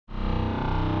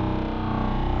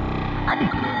Hey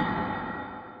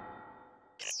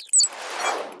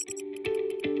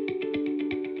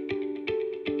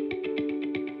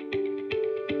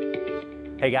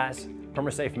guys,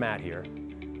 PermaSafe Matt here.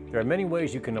 There are many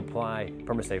ways you can apply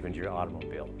PermaSafe into your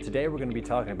automobile. Today we're going to be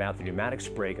talking about the pneumatic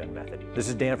spray gun method. This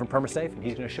is Dan from PermaSafe, and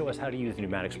he's going to show us how to use the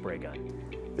pneumatic spray gun.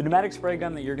 The pneumatic spray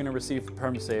gun that you're going to receive from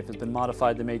PermaSafe has been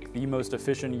modified to make the most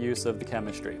efficient use of the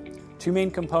chemistry. Two main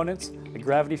components: a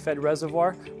gravity-fed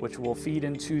reservoir, which will feed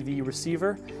into the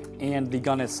receiver, and the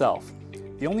gun itself.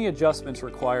 The only adjustments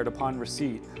required upon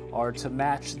receipt are to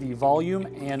match the volume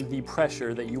and the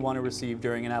pressure that you want to receive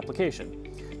during an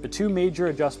application. The two major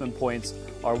adjustment points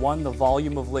are, one, the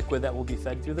volume of liquid that will be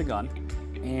fed through the gun,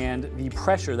 and the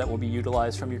pressure that will be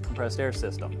utilized from your compressed air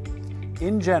system.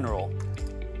 In general,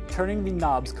 turning the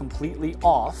knobs completely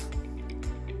off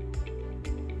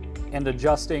and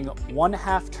adjusting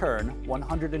 1/2 turn,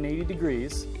 180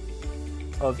 degrees,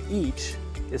 of each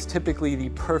is typically the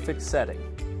perfect setting.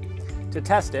 To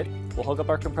test it, we'll hook up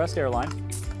our compressed air line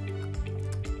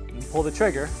and pull the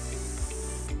trigger.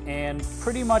 And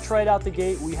pretty much right out the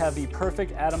gate, we have the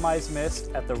perfect atomized mist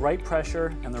at the right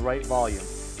pressure and the right volume.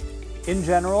 In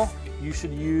general, you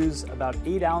should use about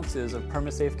 8 ounces of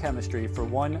PermaSafe chemistry for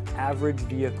one average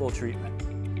vehicle treatment.